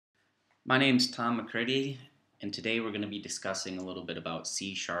My name's Tom McCurdy, and today we're going to be discussing a little bit about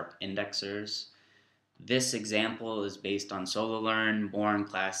C# indexers. This example is based on SoloLearn Born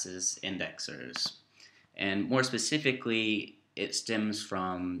Classes indexers. And more specifically, it stems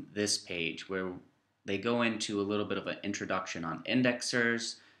from this page where they go into a little bit of an introduction on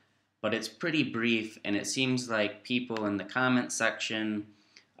indexers, but it's pretty brief, and it seems like people in the comment section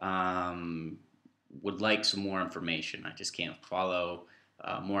would like some more information. I just can't follow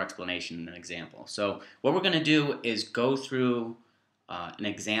more explanation than an example. So what we're going to do is go through an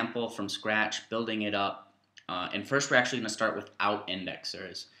example from scratch, building it up. And first we're actually going to start without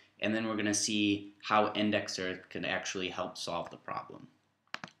indexers, and then we're going to see how indexers can actually help solve the problem.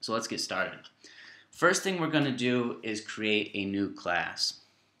 So let's get started. First thing we're going to do is create a new class.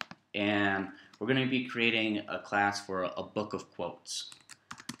 And we're going to be creating a class for a book of quotes.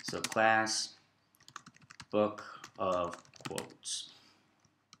 So class book of quotes.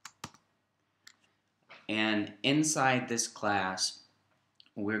 And inside this class,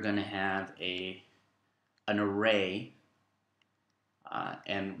 we're going to have an array,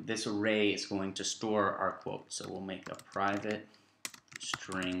 and this array is going to store our quotes. So we'll make a private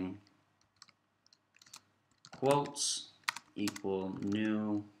string quotes equal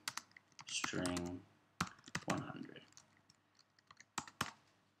new string 100.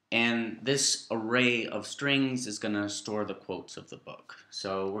 And this array of strings is going to store the quotes of the book.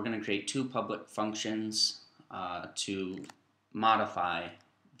 So we're going to create two public functions to modify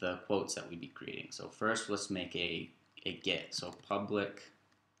the quotes that we'd be creating. So first let's make a get. So public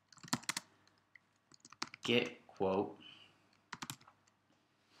get quote.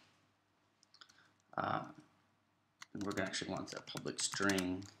 We're going to actually want that public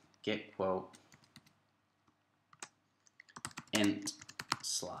string get quote int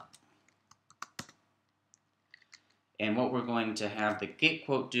slot. And what we're going to have the get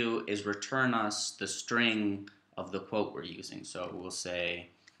quote do is return us the string of the quote we're using. So we'll say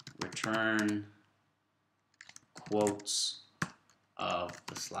return quotes of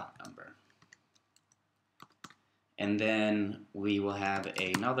the slot number. And then we will have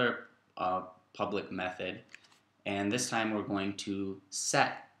another public method, and this time we're going to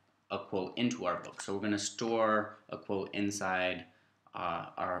set a quote into our book. So we're going to store a quote inside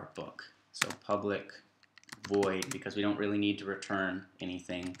our book. So public void, because we don't really need to return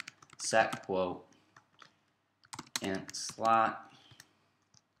anything, set quote int slot,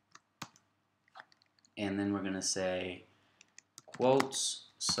 and then we're going to say quotes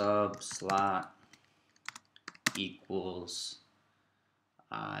sub slot equals,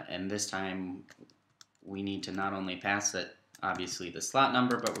 and this time we need to not only pass it obviously the slot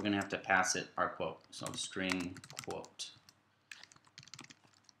number, but we're going to have to pass it our quote. So string quote.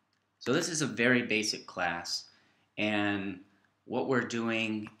 So this is a very basic class, and what we're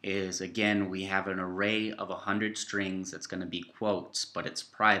doing is, again, we have an array of 100 strings that's going to be quotes, but it's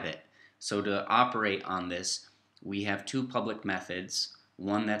private. So to operate on this, we have two public methods,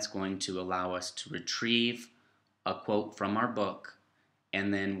 one that's going to allow us to retrieve a quote from our book,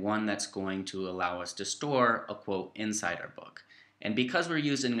 and then one that's going to allow us to store a quote inside our book. And because we're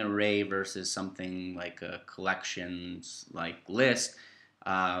using an array versus something like a collections like list,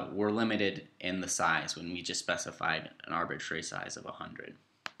 we're limited in the size when we just specified an arbitrary size of 100.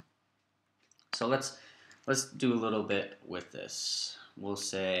 So let's do a little bit with this. We'll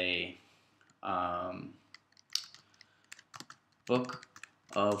say book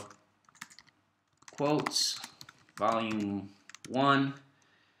of quotes volume 1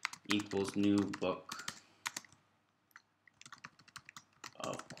 equals new book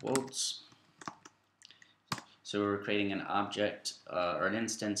of quotes. So we're creating an object or an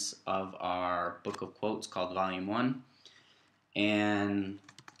instance of our book of quotes called volume 1, and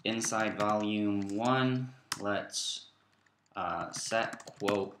inside volume 1 let's set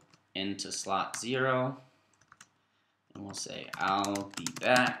quote into slot 0, and we'll say I'll be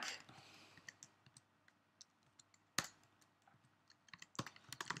back.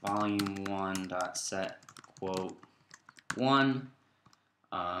 Volume 1 dot set quote 1.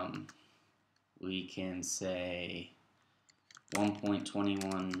 We can say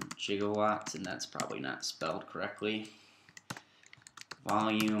 1.21 gigawatts, and that's probably not spelled correctly.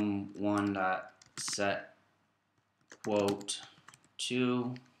 Volume 1 dot set quote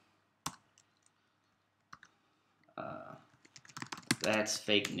 2. That's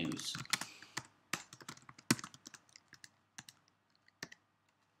fake news.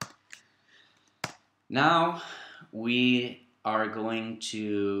 Now we are going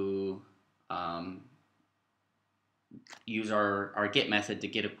to use our get method to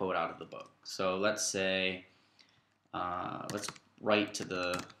get a quote out of the book. So let's say, let's write to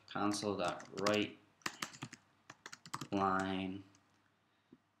the console.write line,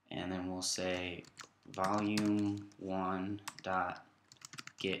 and then we'll say volume1 dot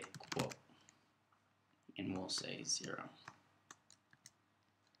get quote, and we'll say 0.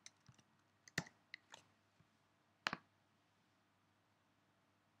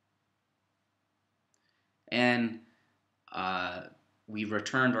 And we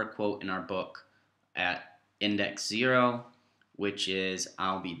returned our quote in our book at index 0, which is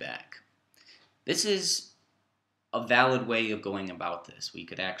I'll be back. This is a valid way of going about this. We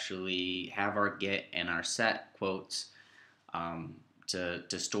could actually have our get and our set quotes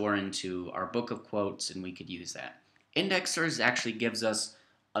to store into our book of quotes, and we could use that. Indexers actually gives us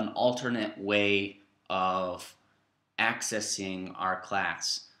an alternate way of accessing our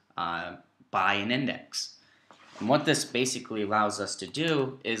class by an index. And what this basically allows us to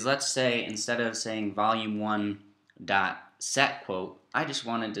do is, let's say instead of saying volume1 dot set quote, I just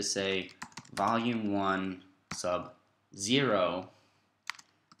wanted to say volume1 sub 0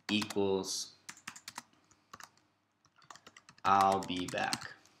 equals I'll be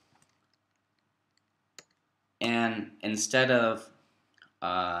back. And instead of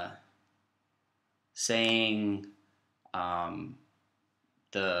saying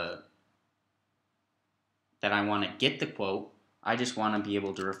that I want to get the quote, I just want to be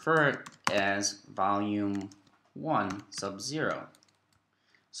able to refer it as volume1 sub 0.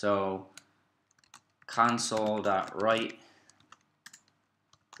 So console.write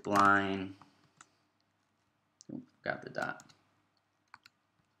line, got the dot,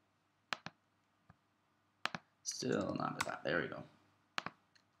 still not the dot, there we go.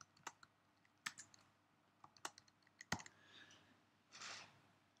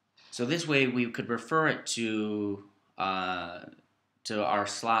 So this way we could refer it to our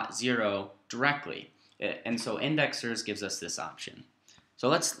slot 0 directly. And so indexers gives us this option. So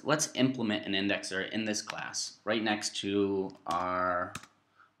let's implement an indexer in this class right next to our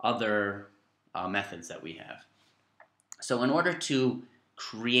other methods that we have. So in order to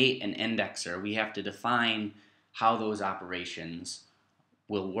create an indexer, we have to define how those operations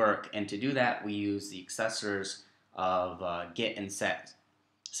will work. And to do that, we use the accessors of get and set,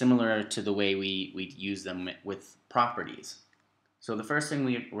 similar to the way we use them with properties. So the first thing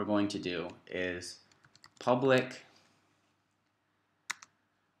we're going to do is public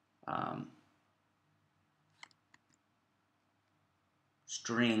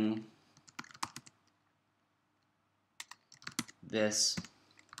string this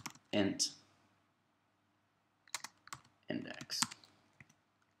int index.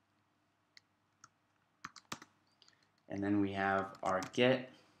 And then we have our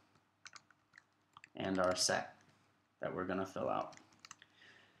get and our set that we're going to fill out.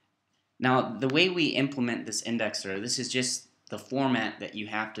 Now, the way we implement this indexer, this is just the format that you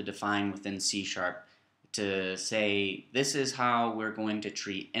have to define within C# to say this is how we're going to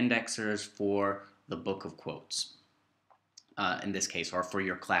treat indexers for the book of quotes, in this case, or for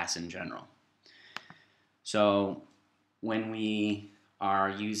your class in general. So when we are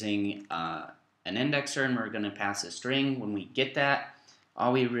using an indexer and we're going to pass a string, when we get that,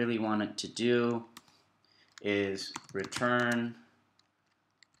 all we really want it to do is return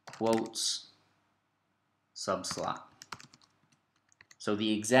quotes subslot. So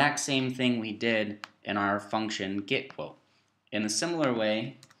the exact same thing we did in our function getQuote. In a similar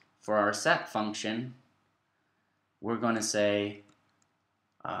way, for our set function, we're going to say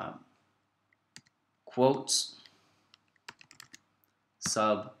quotes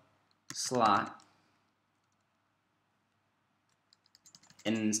sub slot,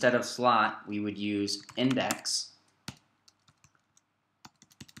 and instead of slot we would use index.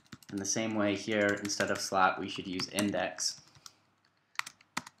 In the same way here, instead of slot we should use index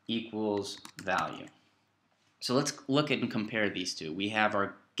equals value. So let's look at and compare these two. We have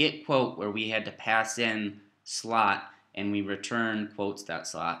our get quote where we had to pass in slot and we return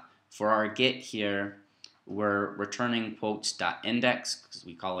quotes.slot. For our get here, we're returning quotes.index because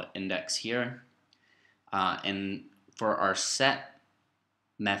we call it index here. And for our set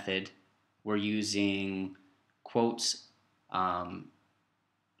method, we're using quotes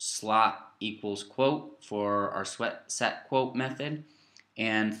slot equals quote for our set quote method.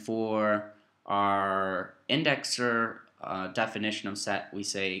 And for our indexer definition of set, we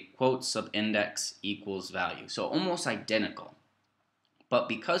say quote sub index equals value. So almost identical. But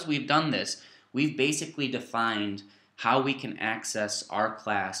because we've done this, we've basically defined how we can access our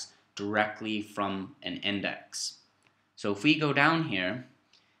class directly from an index. So if we go down here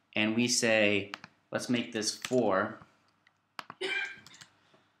and we say, let's make this 4,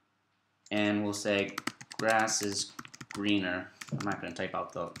 and we'll say grass is greener I'm not going to type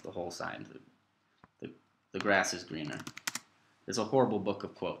out the whole side. The grass is greener. It's a horrible book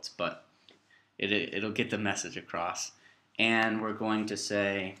of quotes, but it'll get the message across. And we're going to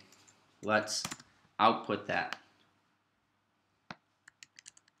say, let's output that.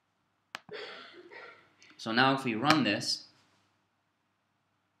 So now if we run this,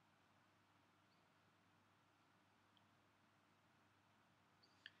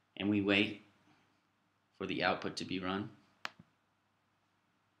 and we wait for the output to be run,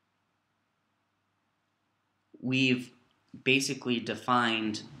 we've basically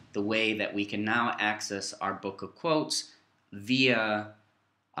defined the way that we can now access our book of quotes via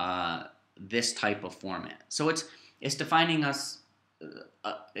this type of format. So it's defining us,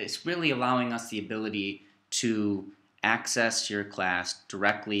 it's really allowing us the ability to access your class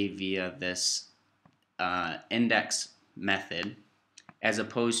directly via this index method, as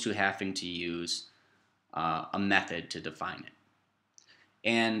opposed to having to use a method to define it.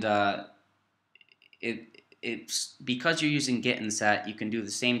 And it's because you're using get and set, you can do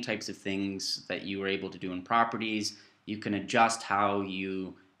the same types of things that you were able to do in properties. You can adjust how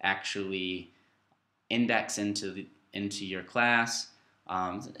you actually index into your class.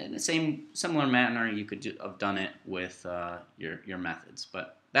 In the similar manner you could have done it with your methods.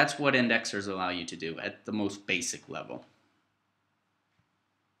 But that's what indexers allow you to do at the most basic level.